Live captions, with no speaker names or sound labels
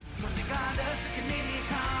got us a Canadian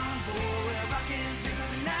Convoy. We're rocking through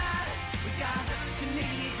the night. We got us a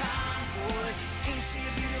Canadian Convoy. Ain't she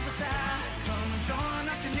a beautiful sight? Come and join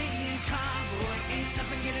our Canadian Convoy. Ain't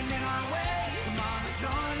nothing getting in our way. Come on and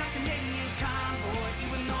join our Canadian Convoy. You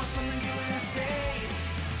will know something you will say.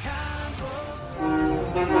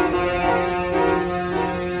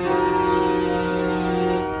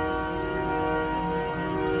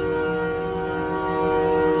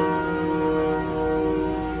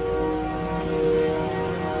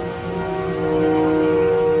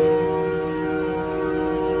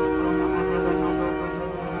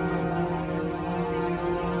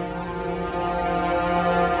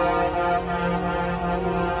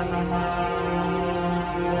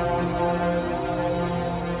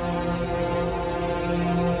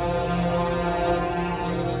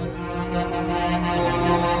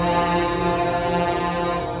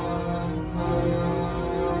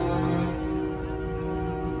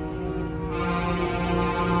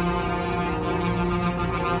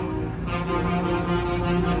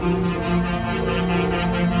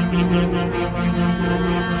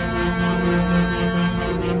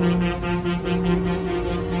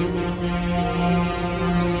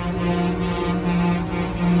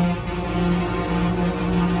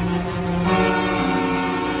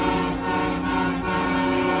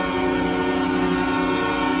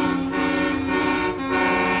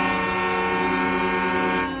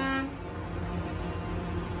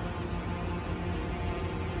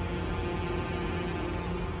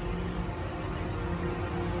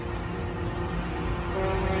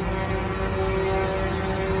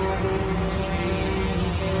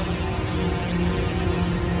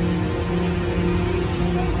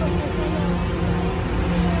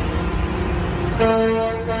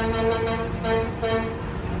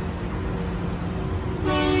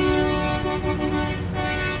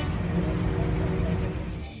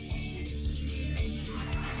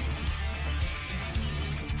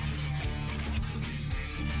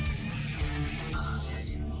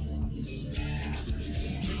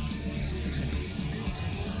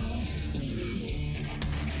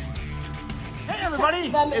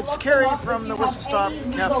 Everybody, it's Carrie from the Whistle Stop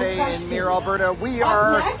Cafe in Mirror, Alberta. We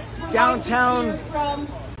are downtown,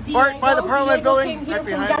 right by the Parliament building, right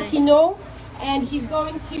behind me. And he's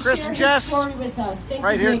going to Chris share and Jess, his story with us.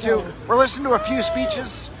 right here too. We're listening to a few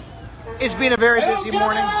speeches. It's been a very busy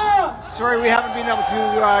morning. Sorry we haven't been able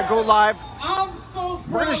to go live.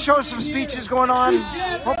 We're going to show some speeches going on.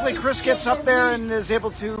 Hopefully Chris gets up there and is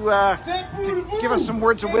able to give us some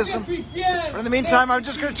words of wisdom. But in the meantime, I'm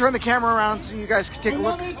just going to turn the camera around so you guys can take a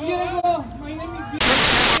look. My name is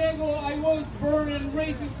Diego. I was born and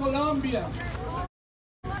raised in Colombia.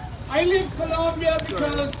 I leave Colombia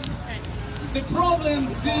because the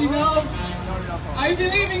problems, I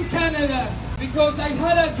believe in Canada because I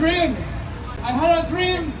had a dream. I had a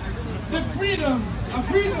dream, the freedom, a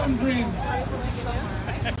freedom dream.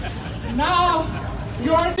 Now,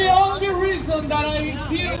 you are the only reason that I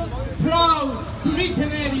feel proud to be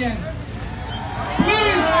Canadian.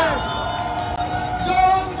 Please,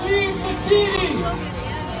 don't leave the city.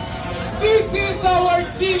 This is our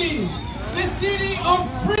city, the city of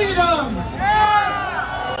freedom.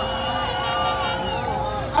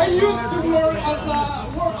 I used to work as a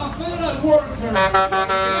federal worker.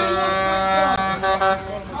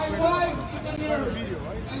 My wife is a nurse,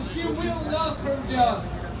 and she will lose her job.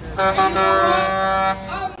 And you know what?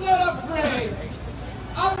 I'm not afraid.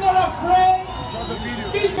 I'm not afraid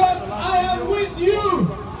because I am with you.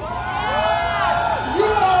 You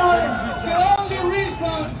are the only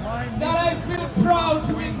reason that I feel proud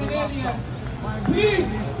to be Canadian.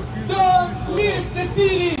 Please don't leave the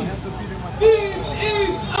city. This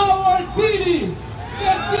is our city,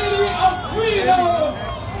 the city of freedom.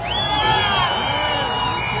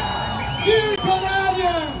 Dear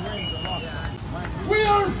Canadians, we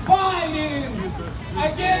are fighting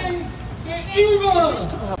against the evil.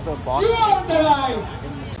 You are the light.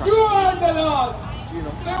 You are the love.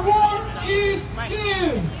 The war is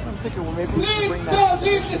sin. Please don't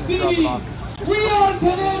leave the city. We are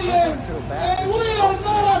Canadians, and we are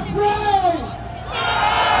not afraid.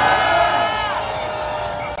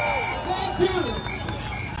 Thank you.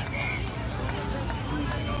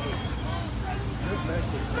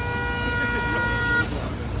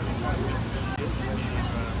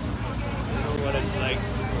 What it's like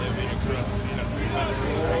living in a free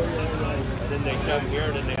country, and then they come here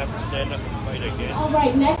and then they have to stand up and fight again. All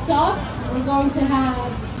right, next up, we're going to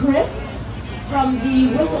have Chris from the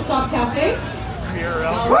Whistle Stop Cafe. Here,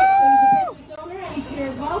 All right, so he's a business owner and he's here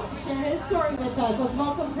as well to share his story with us. Let's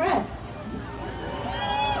welcome Chris.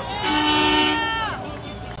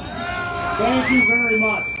 Thank you very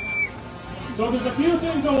much. So there's a few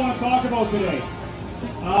things I want to talk about today.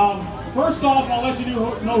 First off, I'll let you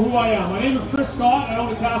know who I am. My name is Chris Scott. I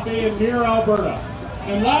own a cafe in Mirror, Alberta.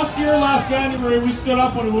 And last January, we stood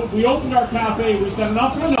up when we opened our cafe. We said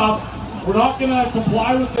enough is enough. We're not going to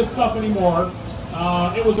comply with this stuff anymore.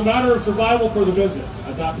 It was a matter of survival for the business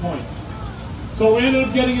at that point. So we ended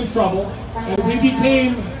up getting in trouble, and we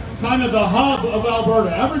became kind of the hub of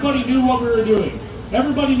Alberta. Everybody knew what we were doing.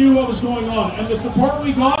 Everybody knew what was going on, and the support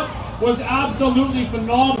we got was absolutely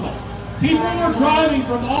phenomenal. People were driving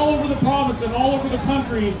from all over the province and all over the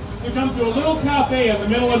country to come to a little cafe in the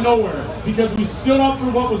middle of nowhere because we stood up for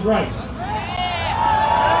what was right.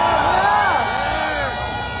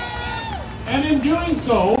 And in doing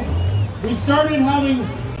so, we started having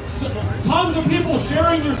tons of people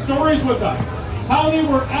sharing their stories with us, how they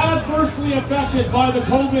were adversely affected by the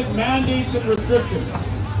COVID mandates and restrictions.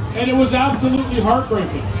 And it was absolutely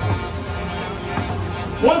heartbreaking.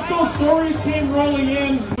 Once those stories came rolling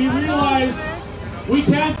in, we realized we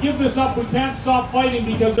can't give this up, we can't stop fighting,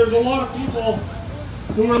 because there's a lot of people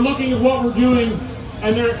who are looking at what we're doing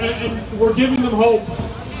and we're giving them hope.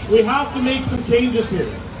 We have to make some changes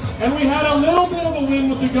here. And we had a little bit of a win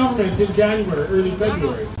with the government in January, early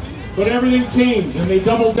February. But everything changed, and they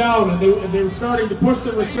doubled down, and they were starting to push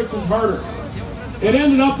the restrictions harder. It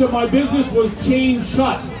ended up that my business was chained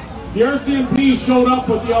shut. The RCMP showed up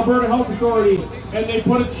with the Alberta Health Authority, and they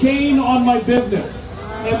put a chain on my business,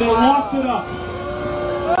 and they locked it up.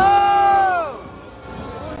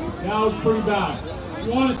 That was pretty bad. If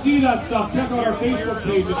you want to see that stuff, check out our Facebook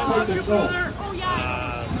page. It's quite the show.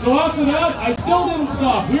 So after that, I still didn't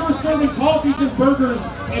stop. We were serving coffees and burgers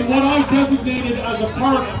in what I designated as a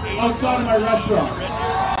park outside of my restaurant.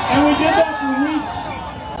 And we did that for weeks.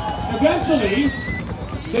 Eventually,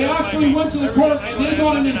 they actually went to the court and they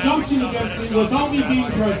got an injunction against me without me being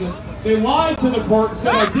present. They lied to the court and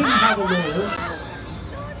said I didn't have a lawyer.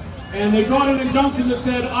 And they got an injunction that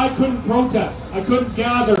said I couldn't protest, I couldn't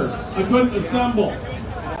gather, I couldn't assemble.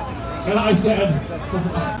 And I said,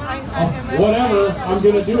 whatever, I'm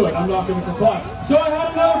going to do it. I'm not going to comply. So I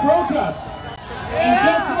had another protest. And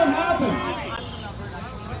guess what happened?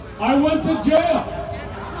 I went to jail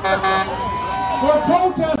for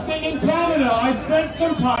protesting in Canada. I spent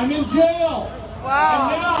some time in jail. Wow.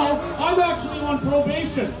 And now I'm actually on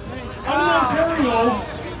probation. I'm in Ontario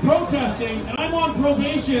protesting, and I'm on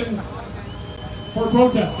probation for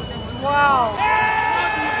protesting. Wow.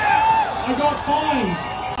 I got fines.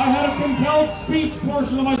 I had a compelled speech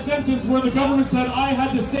portion of my sentence where the government said I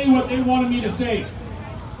had to say what they wanted me to say.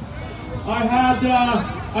 I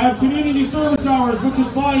have community service hours, which is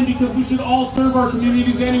fine because we should all serve our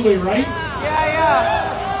communities anyway, right? Yeah.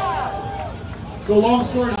 So long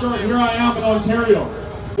story short, here I am in Ontario,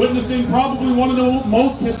 witnessing probably one of the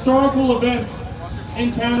most historical events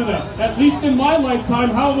in Canada, at least in my lifetime.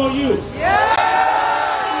 How about you? Yeah.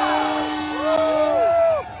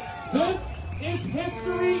 This is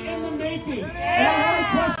history in the making. And I have a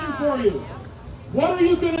question for you. What are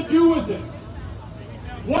you going to do with it?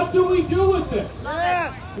 What do we do with this?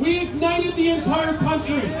 We ignited the entire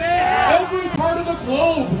country. Every part of the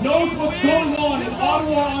globe knows what's going on in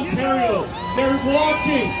Ottawa, Ontario. They're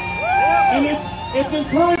watching. And it's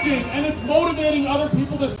encouraging and it's motivating other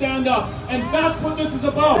people to stand up. And that's what this is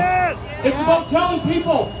about. It's about telling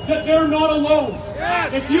people that they're not alone.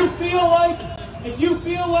 If you feel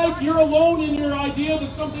like you're alone in your idea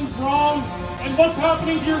that something's wrong and what's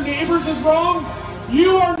happening to your neighbors is wrong,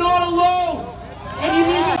 you are not alone. And you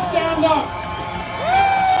need to stand up.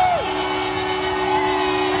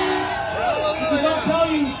 Because I'll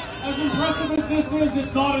tell you, as impressive as this is,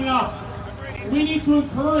 it's not enough. We need to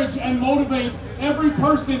encourage and motivate every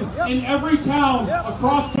person in every town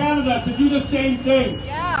across Canada to do the same thing.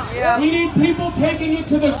 We need people taking it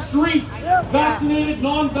to the streets, vaccinated,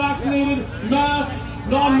 non-vaccinated, masked,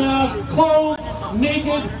 non-masked, clothed,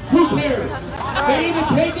 naked, who cares? They need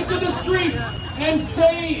to take it to the streets and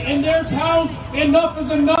say in their towns, enough is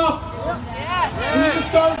enough. We need to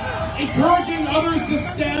start encouraging others to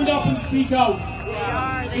stand up and speak out.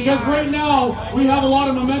 Because right now, we have a lot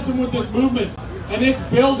of momentum with this movement, and it's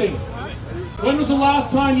building. When was the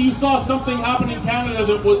last time you saw something happen in Canada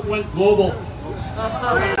that went global?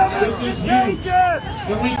 This is huge,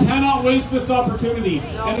 and we cannot waste this opportunity.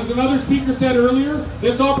 And as another speaker said earlier,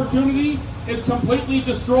 this opportunity is completely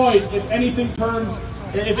destroyed if anything turns,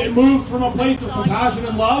 if it moves from a place of compassion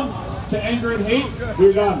and love to anger and hate.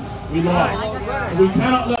 We're done. We lost. And we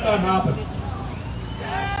cannot let that happen.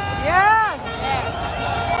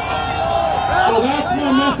 So that's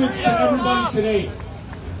my message to everybody today.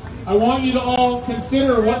 I want you to all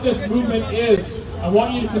consider what this movement is. I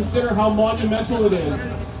want you to consider how monumental it is.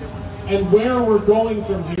 and where we're going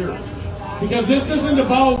from here. Because this isn't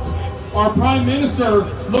about our Prime Minister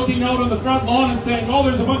looking out on the front lawn and saying, oh,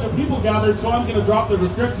 there's a bunch of people gathered, so I'm going to drop the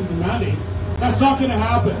restrictions and mandates. That's not going to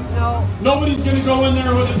happen. No. Nobody's going to go in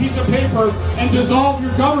there with a piece of paper and dissolve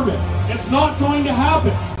your government. It's not going to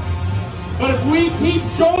happen. But if we keep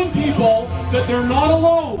showing people that they're not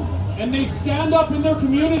alone, and they stand up in their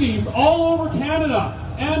communities all over Canada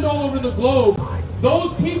and all over the globe,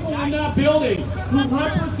 those people in that building who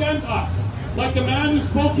represent us, like the man who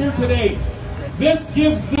spoke here today, this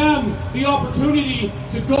gives them the opportunity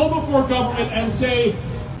to go before government and say,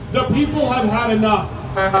 the people have had enough.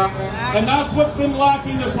 And that's what's been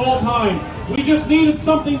lacking this whole time. We just needed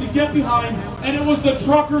something to get behind, and it was the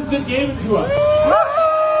truckers that gave it to us.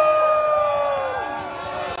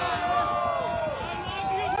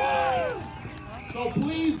 So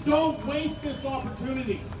please don't waste this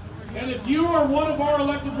opportunity. And if you are one of our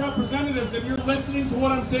elected representatives and you're listening to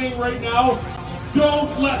what I'm saying right now,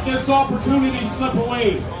 don't let this opportunity slip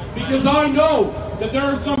away. Because I know that there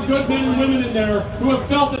are some good men and women in there who have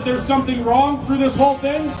felt that there's something wrong through this whole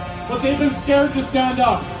thing, but they've been scared to stand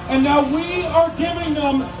up. And now we are giving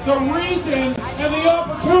them the reason and the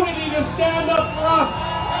opportunity to stand up for us.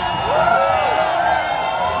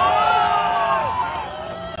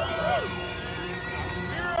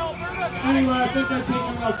 Anyway, I think I've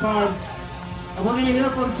taken enough time. And we're going to hear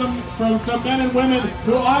from some men and women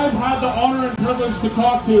who I've had the honor and privilege to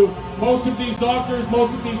talk to. Most of these doctors,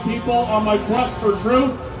 most of these people on my quest for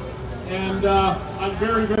truth. And I'm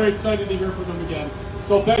very, very excited to hear from them again.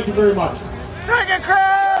 So thank you very much. Thank you,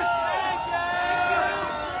 Chris!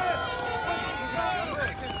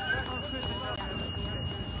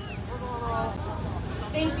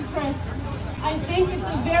 Thank you, Chris. I think it's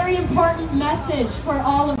a very important message for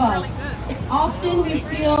all of us. Often we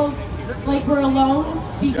feel like we're alone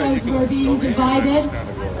because we're being divided.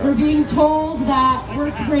 We're being told that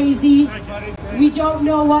we're crazy. We don't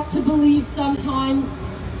know what to believe sometimes.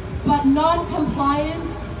 But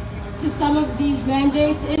non-compliance to some of these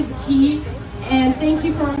mandates is key. And thank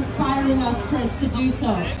you for inspiring us, Chris, to do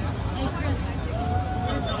so.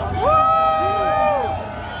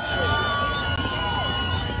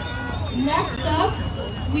 Next up,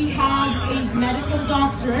 we have a medical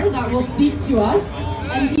doctor that will speak to us,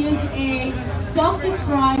 and he is a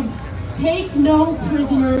self-described take no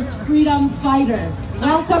prisoners freedom fighter.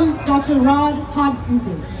 Welcome, Dr. Rod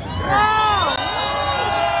Hodkinson.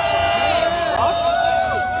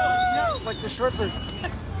 It's like the short version.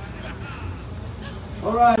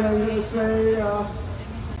 All right, I'm going to say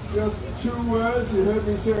just 2 words. You heard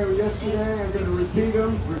me say them yesterday. I'm going to repeat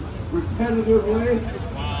them repetitively.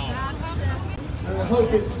 And I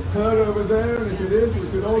hope it's heard over there, and if it is, we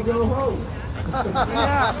could all go home.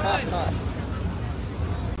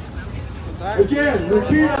 Again,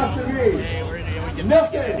 repeat after me.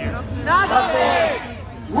 Nothing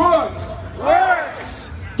works.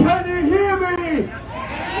 Can you hear me?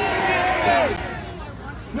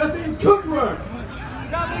 Nothing could work.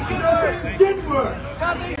 Nothing did work.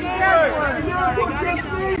 And therefore, just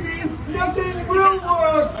maybe, nothing will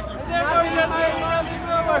work.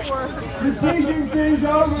 Repeating things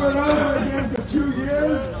over and over again for 2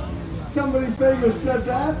 years. Somebody famous said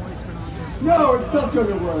that. No, it's not going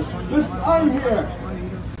to work. Listen, I'm here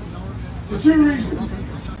for 2 reasons.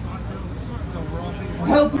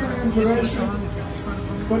 Help you with information,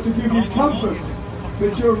 but to give you comfort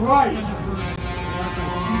that you're right.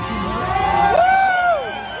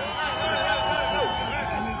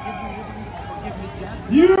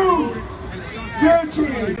 You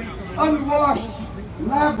dirty, unwashed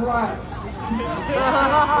lab rats.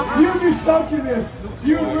 You misogynists.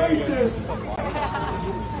 You racists.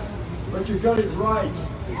 But you got it right.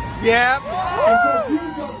 Yeah. Because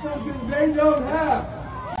you've got something they don't have.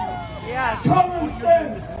 Yes. Common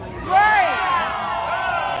sense. Right.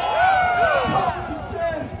 Common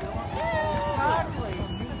sense. Exactly.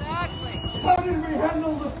 How did we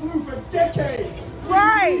handle the flu for decades?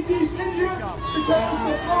 Right. Did we need these idiots to tell us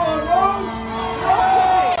to blow our nose?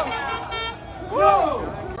 No.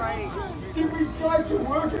 Right. Did we drive to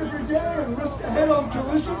work every day and risk a head-on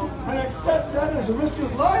collision and accept that as a risk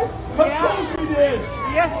of life? Of course we did.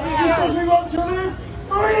 Yes, we did. Because we want to live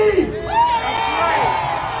free.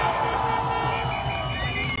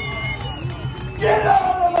 Get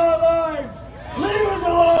out of our lives. Leave us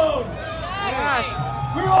alone. Yes.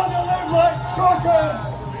 We want to live like truckers.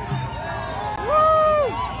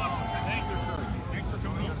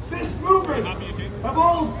 This movement of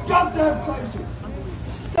all goddamn places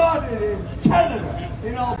started in Canada,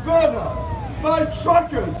 in Alberta, by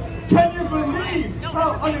truckers. Can you believe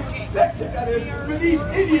how unexpected that is for these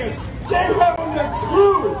idiots? They haven't a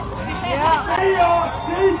clue.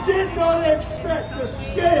 They did not expect the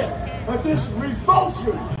scale of this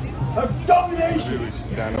revulsion of domination,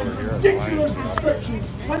 ridiculous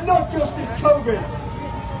restrictions, and not just in COVID.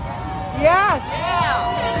 Yes.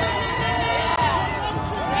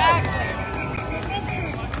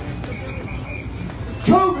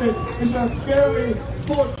 COVID is a very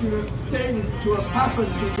fortunate thing to have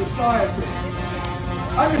happened to society.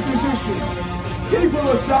 I'm a physician. People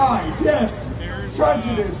have died, yes.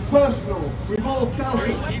 Tragedies, personal, we've all felt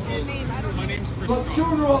it. But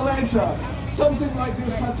sooner or later, something like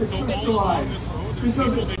this had to crystallize.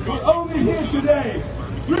 Because we're only here today,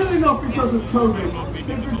 really not because of COVID,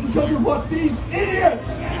 but because of what these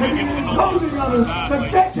idiots have been imposing on us for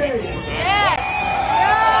decades.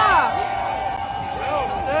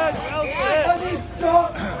 And it's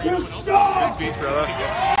got to stop!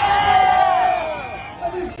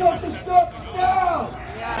 And it's got to stop now!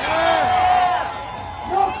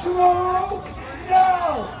 Not tomorrow,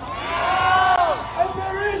 now! And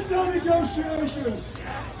there is no negotiation.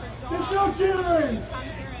 There's no dealing.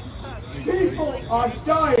 People are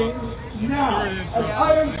dying now. As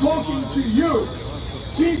I am talking to you,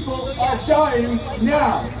 people are dying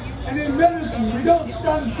now. And in medicine, we don't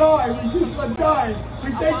stand by when people are dying.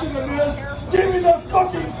 We say to the nurse, give me the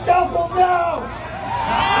fucking scalpel now!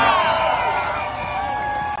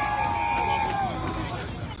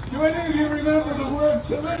 Do any of you remember the word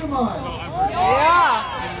thalidomide? Yeah.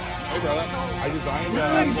 Hey brother, I designed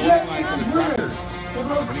Injection of women, the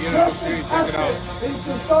most precious asset in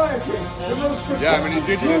society, the most protected. Yeah, I mean, he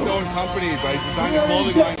did his own company, but he designed a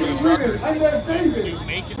clothing line for the truckers. And their babies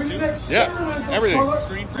with an experimental everything.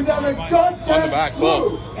 product without a goddamn On the back, clue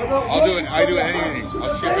both. about I'll do what it. is I do going to anything. happen to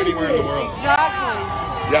I'll the ship anywhere in the baby. world.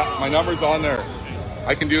 Exactly. Yeah, my number's on there.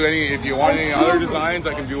 I can do any. If you want any other designs,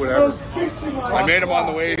 I can do whatever. I made them on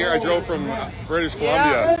the way here. I drove from British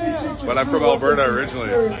Columbia, but I'm from Alberta originally.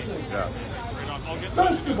 Yeah.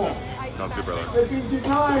 First of all, Sounds good, brother. they've been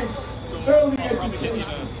denied early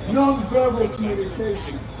education, non-verbal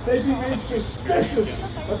communication. They've been made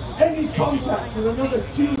suspicious of any contact with another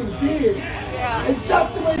human being. Is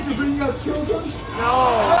that the way to bring up children?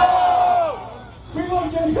 No! We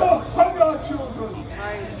want to hug our children.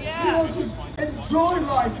 We want to enjoy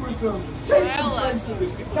life with them, take them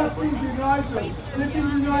places. That's been denied them. They've been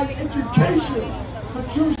denied education for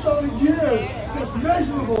 2 solid years that's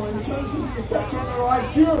measurable in terms of the effect on their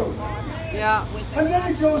IQ. Yeah. And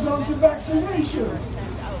then it goes on to vaccination,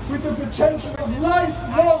 with the potential of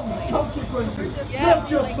lifelong consequences, not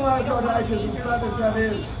just myocarditis, as bad as that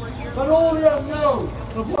is, but all the unknown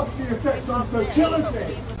of what's the effect on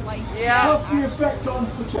fertility, what's the effect on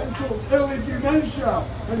potential early dementia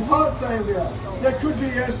and heart failure. There could be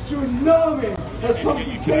a tsunami of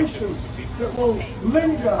complications that will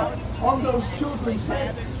linger on those children's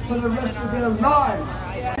heads for the rest of their lives.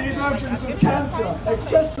 The emergence of cancer,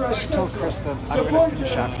 etc., etc. The point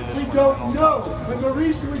is, we don't know. And the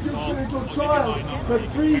reason we do clinical trials for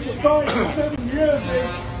 3 to 5 to 7 years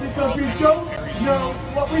is because we don't know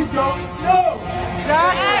what we don't know.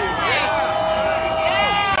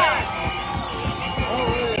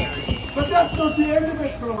 But that's not the end of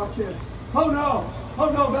it for our kids. Oh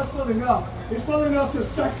no, that's not enough. It's not enough to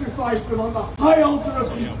sacrifice them on the high altar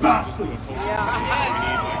of these bastards.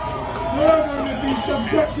 They're going to be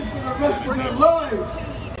subjected for the rest of their lives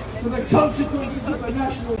to the consequences of the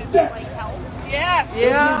national debt.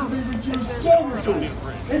 There's going to be reduced services,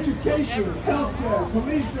 education, healthcare,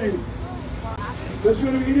 policing. There's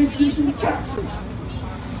going to be an increase in taxes.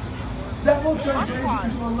 That will translate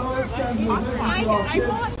into a lower standard of living for our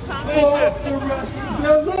kids for the rest of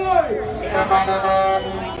their lives.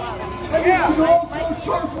 And it is also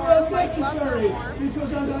totally unnecessary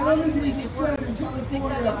because, as Another Jesus said in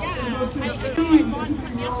California, the most esteemed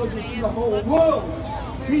epidemiologist in the whole world,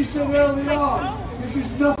 he said early on, this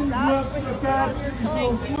is nothing worse than a bad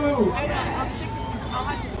seasonal flu.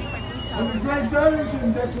 And the Great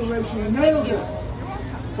Barrington Declaration nailed it.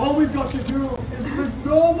 All we've got to do is live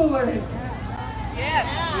normally.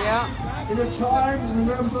 In a time,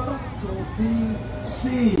 remember, called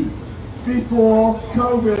BC, before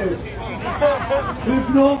COVID. Live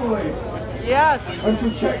normally. And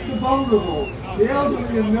protect the vulnerable, the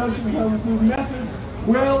elderly in nursing homes with methods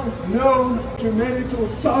well known to medical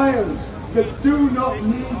science that do not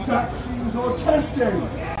need vaccines or testing.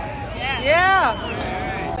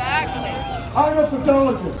 I'm a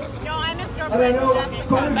pathologist. And I know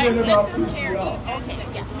quite a bit about PCR.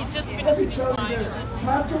 Let me tell you this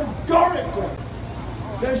categorically.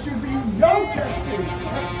 There should be no testing of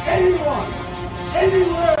anyone,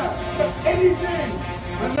 anywhere, for anything,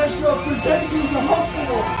 unless you're presenting to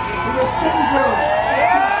hospital with a syndrome.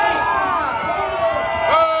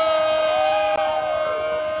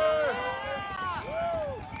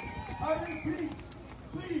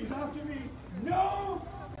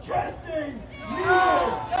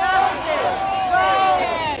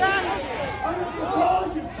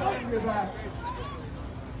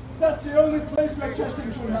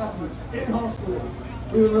 testing should happen in hospital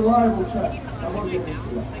with a reliable test. I won't get into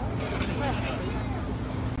that.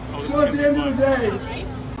 So at the end of the day,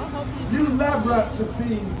 you lab rats have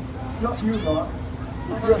been, not you lot,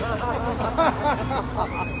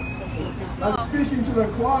 I'm speaking to the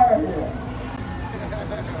choir here.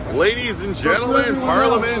 Ladies and gentlemen,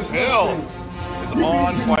 Parliament Hill is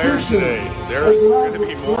on fire today. There's going to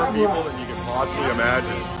be more people than you can possibly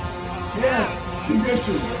imagine. Yes,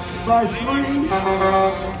 conditioned by 3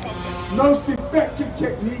 most effective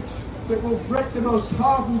techniques that will break the most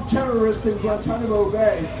hardened terrorist in Guantanamo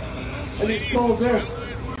Bay. And it's called this.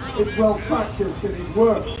 It's well practiced and it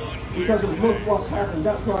works because of look what's happened.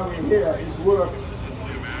 That's why we're here. It's worked.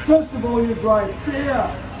 First of all, you drive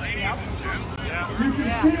fear. You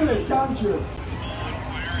can feel it, can't you?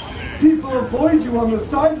 People avoid you on the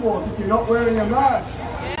sidewalk if you're not wearing a mask.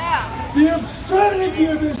 The absurdity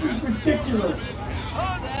of this is ridiculous.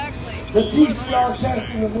 The PCR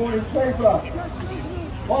test in the morning paper,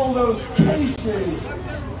 all those cases,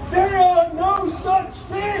 there are no such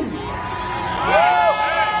thing.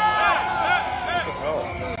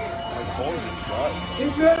 In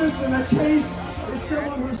medicine, a case is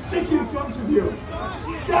someone who's sick in front of you.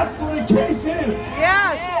 That's what a case is.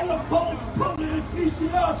 Yes. Not a false positive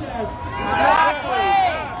PCR test. Exactly.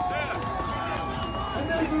 And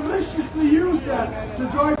they maliciously use that to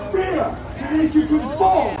drive fear, to make you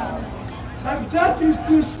conform. And that is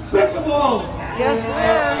despicable. Yes, it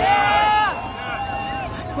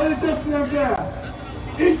But it doesn't end there.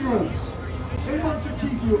 Ignorance. They want to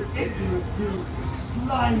keep you ignorant, you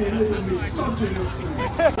slimy little misogynist and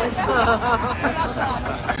racist.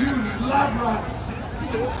 You lab rats.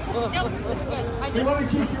 They want to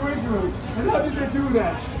keep you ignorant. And how did they do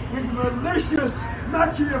that? With malicious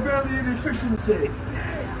Machiavellian efficiency.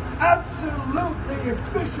 Absolutely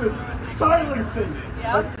efficient silencing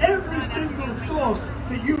of every single source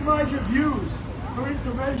that you might have used for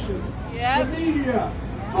information. Yes. The media,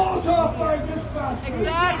 bought off by this bastard.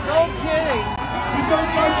 Exactly. No kidding. You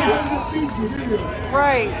don't like to hear the feature, do you?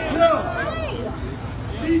 Right. No.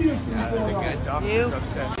 Media's been bought off. You.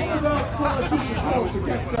 What about politicians all to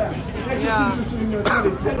get them? They're just interested in their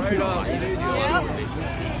bloody pension. Yep.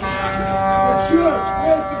 The church,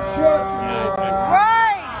 where's the church?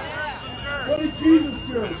 Right. What did Jesus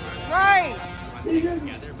do? Right. He didn't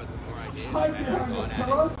hide behind a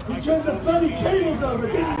pillow. He turned the bloody tables over,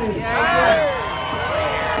 didn't he?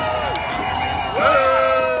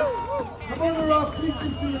 And what are our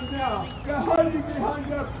preachers doing now? They're hiding behind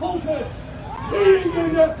their pulpits, peeing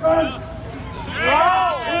in their pants.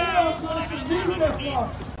 They're not supposed to lead their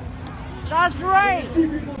flocks. That's When right. you see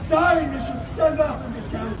people dying, they should stand up and be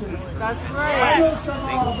counted. That's I right. know some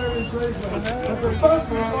are very bravely, but the vast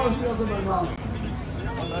majority of them are not.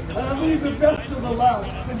 And I leave the best to the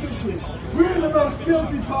last, physicians. We're the most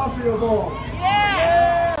guilty party of all.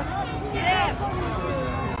 Yes. Yes.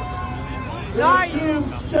 There are true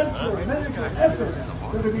central medical ethics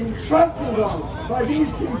that are being trampled on by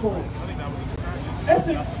these people.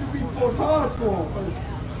 Ethics that we fought hard for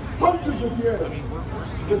hundreds of years.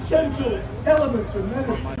 The central elements of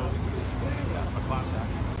medicine.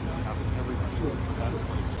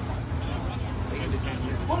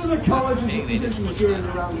 What are the colleges of physicians doing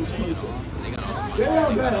around this country? They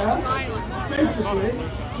are there, basically,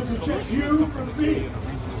 to protect you from me.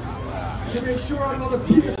 To make sure I'm not a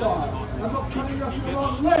pedophile. I'm not cutting off your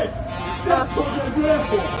long leg. That's what they're there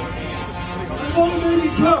for. And what do they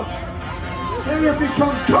become? They have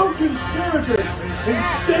become co-conspirators in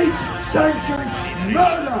state-sanctioned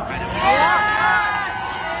murder.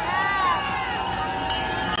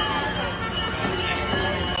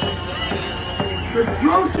 The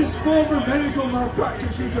grossest form of medical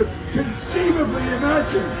malpractice you could conceivably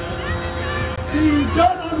imagine being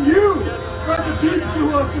done on you by the people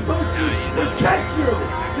who are supposed to protect you.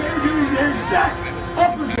 They're doing the exact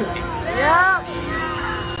opposite. Yeah.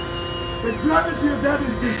 The gravity of that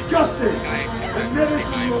is disgusting, and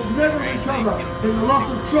medicine will never recover from the loss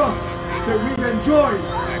of trust that we've enjoyed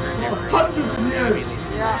for hundreds of years.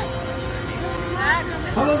 Yeah.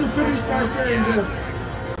 I want to finish by saying this.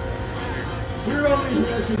 We're only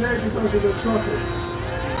here today because of the truckers.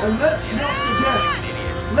 And let's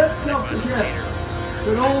not forget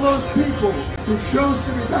that all those people who chose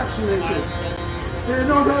to be vaccinated, they're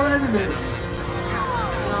not our enemy.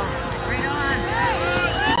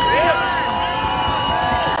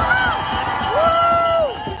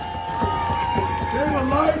 They were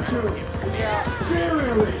lied to,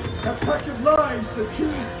 serially, a pack of lies for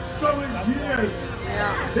 2 solid years.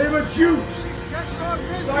 They were duped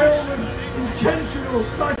by all the intentional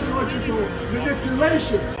psychological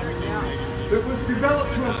manipulation. that was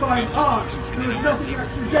developed to a fine art. There was nothing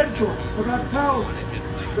accidental about how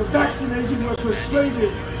the vaccinated were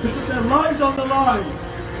persuaded to put their lives on the line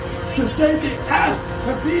to save the ass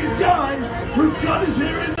of these guys who got us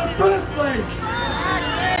here in the first place.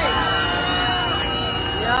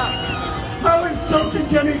 How insulting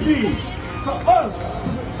can it be for us to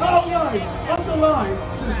put our lives on the line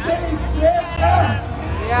to save their ass?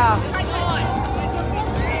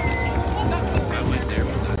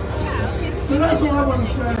 So that's what I want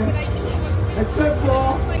to say, except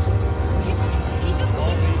for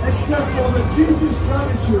the deepest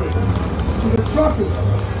gratitude to the truckers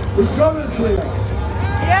who got us here.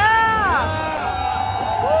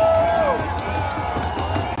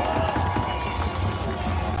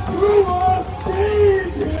 Who are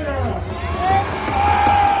staying here?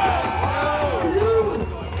 You,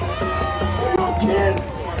 for your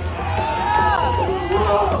kids, for the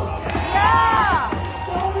world.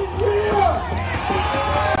 Starting here.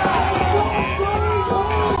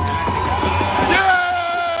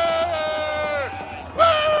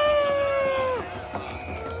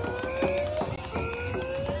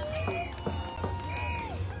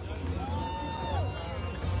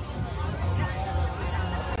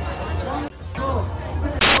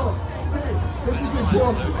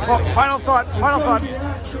 Oh, final thought.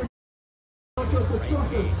 Not just the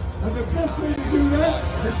truckers. And the best way to do that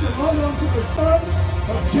is to hold on to the sons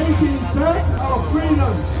of taking back our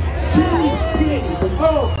freedoms. TPOF.ca.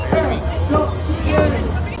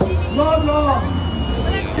 Log on.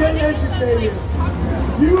 Get educated.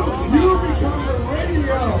 You become the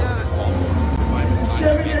radio.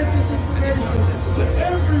 Disseminate this information to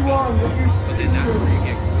everyone that you speak to.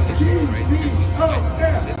 TPOF.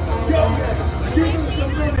 Go there. Give them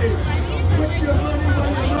some money. Put your money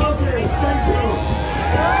where your mouth is. Thank you.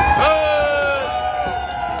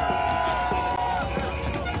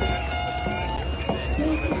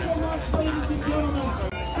 Thank you so much, ladies and gentlemen.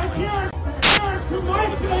 I'm here to my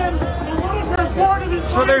friend and one of our board of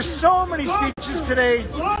advisors. So there's so many speeches today,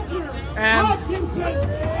 and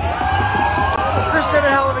Chris did a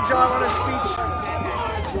hell of a job on his speech.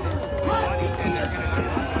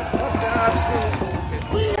 Absolutely.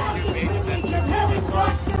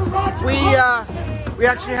 We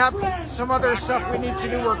actually have some other stuff we need to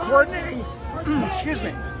do. We're coordinating, excuse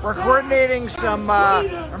me, we're coordinating some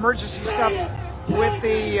emergency stuff with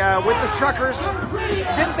the truckers.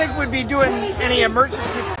 Didn't think we'd be doing any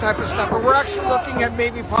emergency type of stuff, but we're actually looking at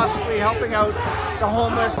maybe possibly helping out the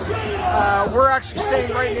homeless. We're actually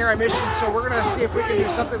staying right near our mission, so we're gonna see if we can do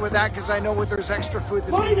something with that, because I know there's extra food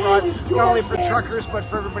that's being brought, not only for truckers but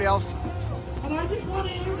for everybody else. And I just want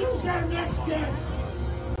to introduce our next guest.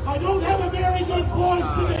 I don't have a very good voice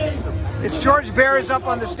today. It's George Bear is up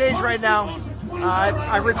on the stage right now.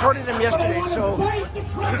 I recorded him yesterday, so I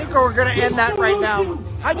think we're going to end that right now.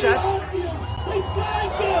 Hi, Jess. We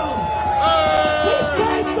thank you. We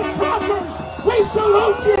thank the truckers. We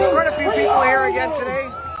salute you. There's quite a few people here again today.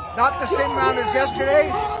 Not the same amount as yesterday,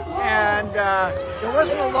 and there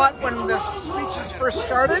wasn't a lot when the speeches first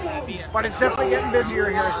started, but it's definitely getting busier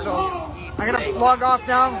here, so I'm going to log off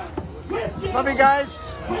now. Love you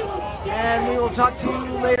guys, and we will talk to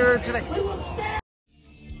you later today.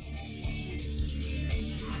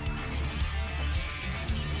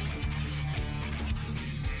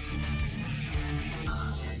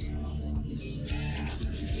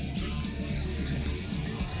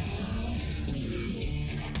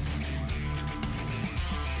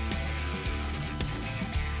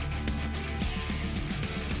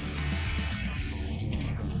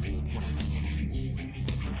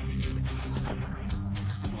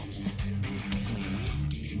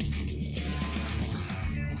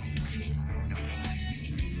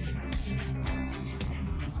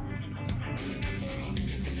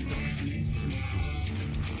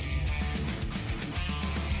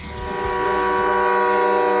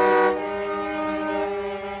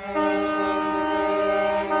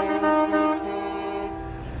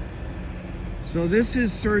 So this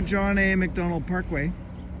is Sir John A. Macdonald Parkway,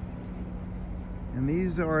 and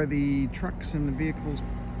these are the trucks and the vehicles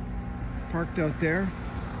parked out there.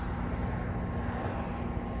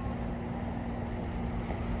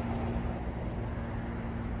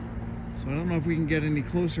 So I don't know if we can get any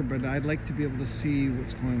closer, but I'd like to be able to see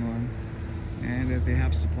what's going on and if they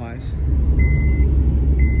have supplies.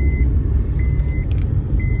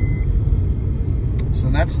 So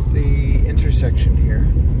that's the intersection here.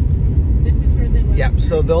 This is where they Yeah,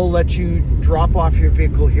 so they'll let you drop off your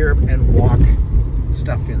vehicle here and walk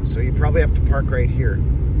stuff in. So you probably have to park right here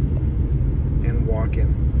and walk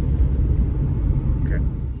in. Okay.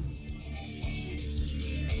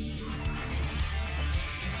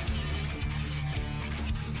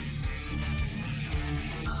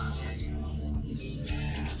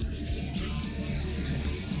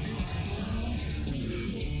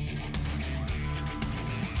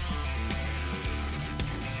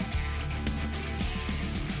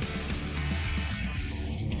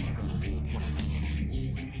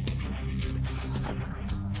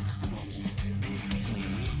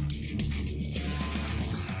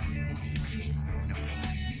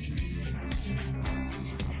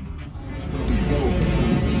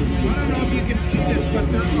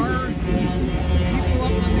 are people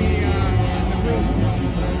up on the roof.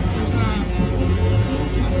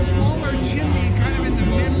 There's a smaller chimney kind of in the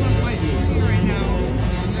middle of my screen right now.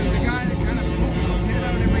 And there's a guy that kind of pokes his head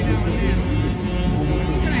out every now and then. I'm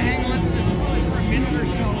just going to hang on to this probably for a minute or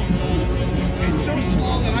so. It's so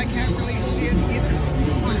small that I can't really see it either.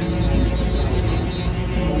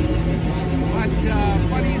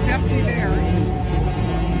 But he's empty there.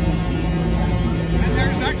 And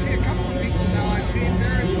there's actually a couple of people now I've seen.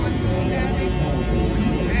 There is one standing,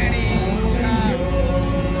 and he's,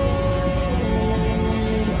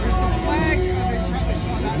 there's the flag, they probably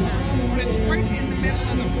saw that there, but it's right in the middle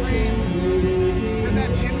of the frame, where that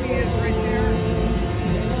chimney is right there.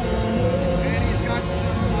 And he's got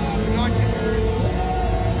some binoculars. So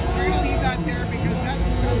we're going to leave that there because that's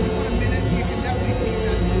about a minute. You can definitely see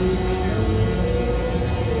that person right there.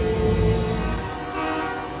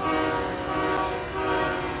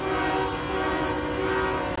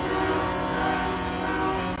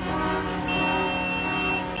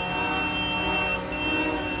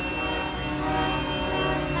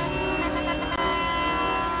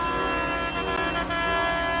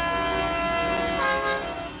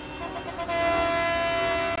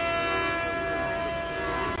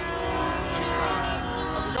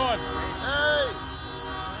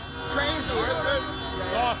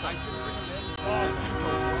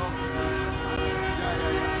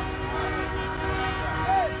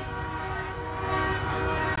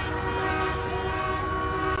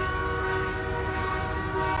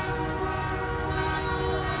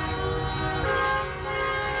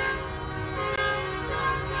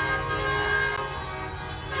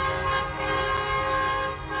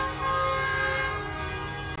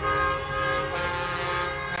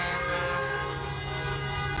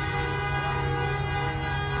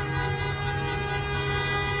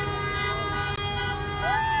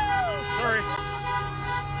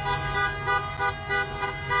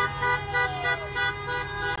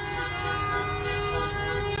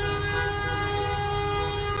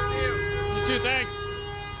 Thanks.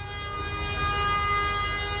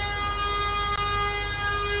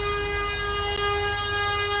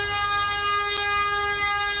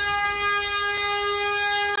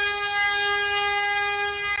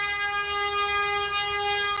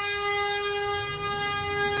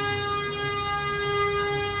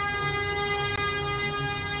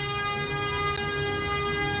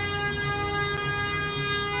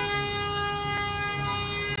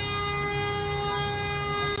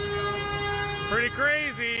 Pretty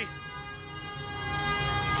crazy.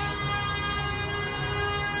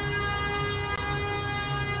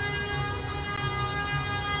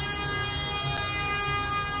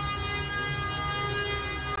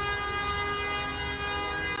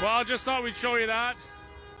 Well, I just thought we'd show you that.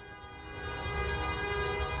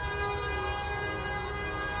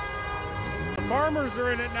 The farmers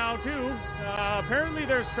are in it now too. Apparently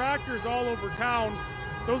there's tractors all over town.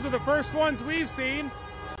 Those are the first ones we've seen.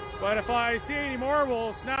 But if I see any more,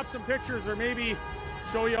 we'll snap some pictures or maybe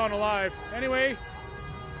show you on a live. Anyway,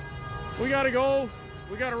 we gotta go.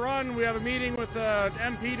 We gotta run. We have a meeting with the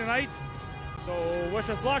MP tonight. So wish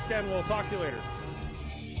us luck and we'll talk to you later.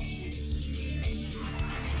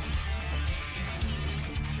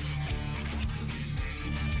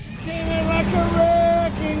 Came in like a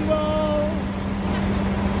wrecking ball.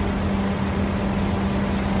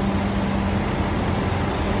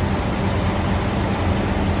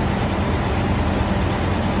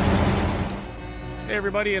 Hey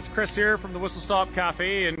everybody, it's Chris here from the Whistle Stop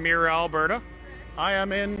Cafe in Mirror, Alberta. I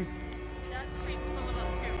am in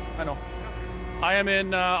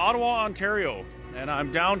Ottawa, Ontario, and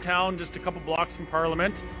I'm downtown just a couple blocks from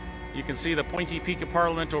Parliament. You can see the pointy peak of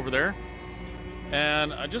Parliament over there.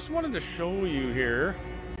 And I just wanted to show you here.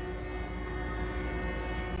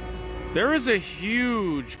 There is a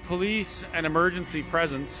huge police and emergency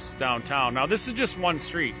presence downtown. Now this is just one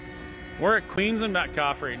street. We're at Queens and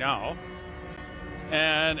Metcalfe right now.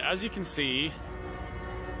 And as you can see,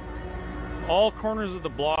 all corners of the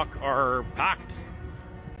block are packed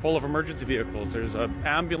full of emergency vehicles. There's an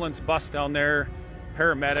ambulance bus down there,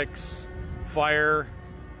 paramedics, fire,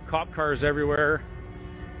 cop cars everywhere.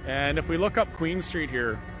 And if we look up Queen Street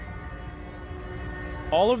here,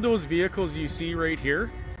 all of those vehicles you see right here,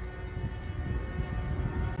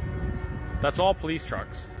 that's all police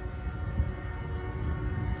trucks.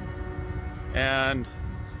 And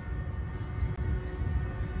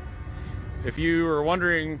if you are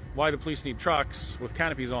wondering why the police need trucks with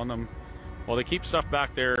canopies on them, well, they keep stuff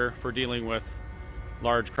back there for dealing with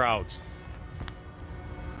large crowds,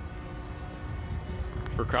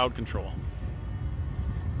 for crowd control.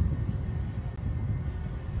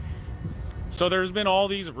 So there's been all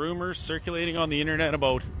these rumors circulating on the internet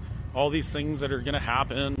about all these things that are going to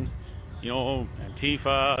happen, you know,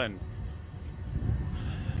 Antifa and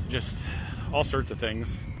just all sorts of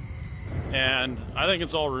things. And I think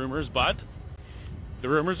it's all rumors, but the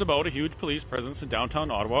rumors about a huge police presence in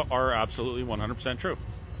downtown Ottawa are absolutely 100% true.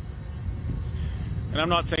 And I'm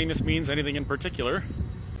not saying this means anything in particular.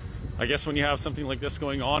 I guess when you have something like this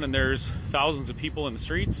going on and there's thousands of people in the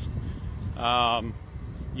streets,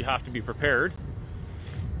 you have to be prepared.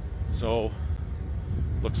 So,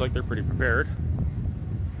 looks like they're pretty prepared.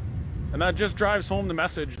 And that just drives home the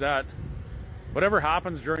message that whatever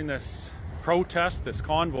happens during this protest, this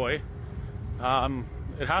convoy,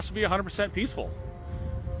 it has to be 100% peaceful.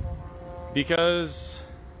 Because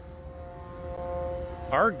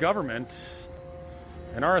our government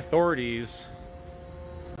and our authorities,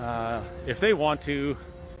 if they want to,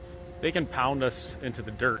 they can pound us into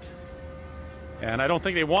the dirt. And I don't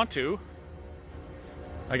think they want to.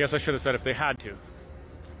 I guess I should have said if they had to.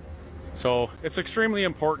 So it's extremely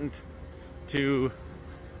important to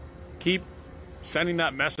keep sending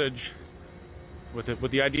that message with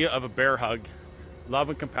the idea of a bear hug, love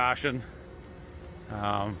and compassion.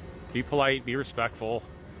 Be polite, be respectful.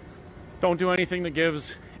 Don't do anything that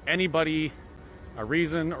gives anybody a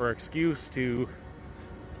reason or excuse to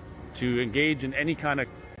engage in any kind of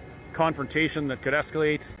confrontation that could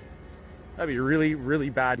escalate. That'd be really, really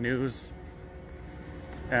bad news.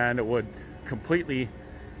 And it would completely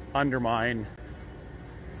undermine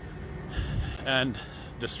and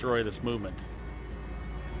destroy this movement.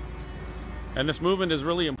 And this movement is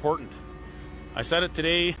really important. I said it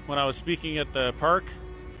today when I was speaking at the park.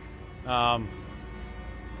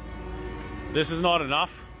 This is not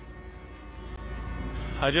enough.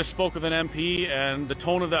 I just spoke with an MP and the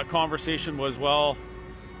tone of that conversation was, well,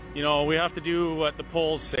 you know, we have to do what the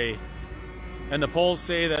polls say. And the polls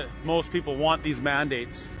say that most people want these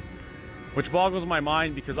mandates, which boggles my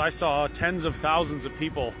mind because I saw tens of thousands of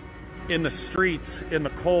people in the streets in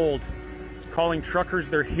the cold calling truckers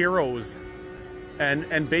their heroes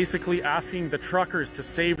and basically asking the truckers to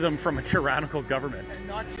save them from a tyrannical government. And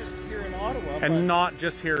not just here in Ottawa. And not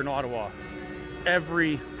just here in Ottawa.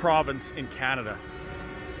 Every province in Canada.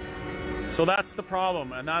 So that's the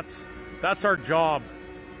problem, and that's our job.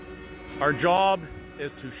 Our job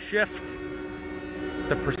is to shift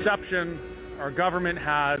the perception our government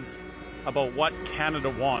has about what Canada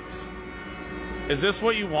wants. Is this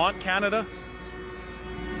what you want, Canada?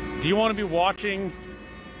 Do you want to be watching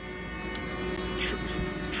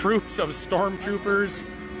troops of stormtroopers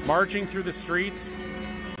marching through the streets,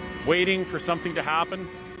 waiting for something to happen?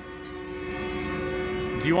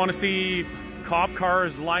 Do you want to see cop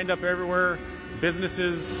cars lined up everywhere,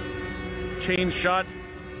 businesses chained shut,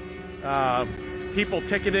 people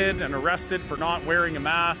ticketed and arrested for not wearing a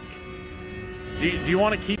mask? Do you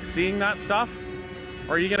want to keep seeing that stuff?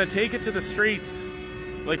 Or are you going to take it to the streets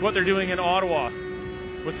like what they're doing in Ottawa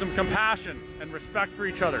with some compassion and respect for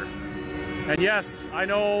each other? And yes, I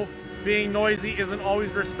know being noisy isn't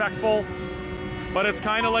always respectful, but it's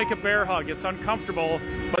kind of like a bear hug. It's uncomfortable,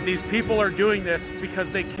 but these people are doing this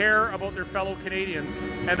because they care about their fellow Canadians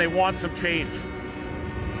and they want some change.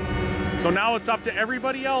 So now it's up to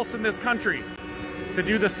everybody else in this country to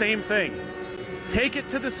do the same thing. Take it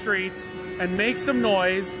to the streets and make some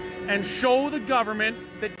noise and show the government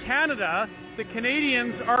that Canada, the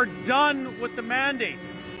Canadians, are done with the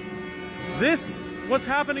mandates. This, what's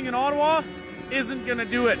happening in Ottawa, isn't going to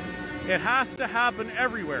do it. It has to happen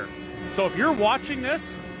everywhere. So if you're watching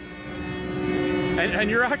this and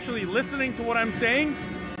you're actually listening to what I'm saying,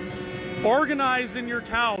 organize in your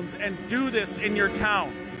towns and do this in your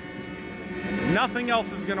towns. Nothing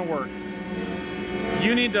else is going to work.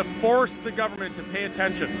 You need to force the government to pay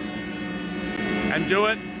attention and do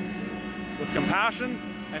it with compassion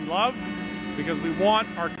and love because we want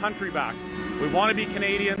our country back. We want to be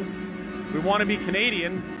Canadians. We want to be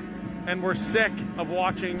Canadian, and we're sick of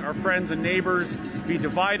watching our friends and neighbors be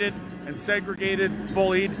divided and segregated,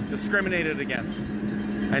 bullied, discriminated against.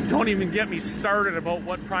 And don't even get me started about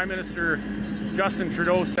what Prime Minister Justin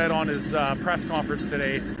Trudeau said on his press conference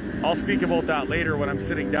today. I'll speak about that later when I'm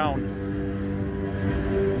sitting down.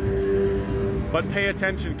 But pay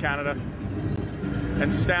attention, Canada,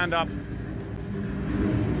 and stand up.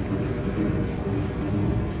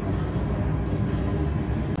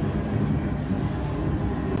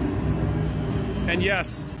 And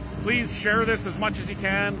yes, please share this as much as you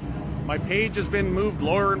can. My page has been moved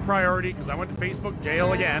lower in priority because I went to Facebook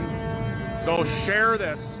jail again. So share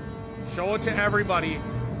this, show it to everybody,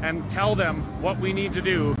 and tell them what we need to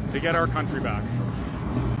do to get our country back.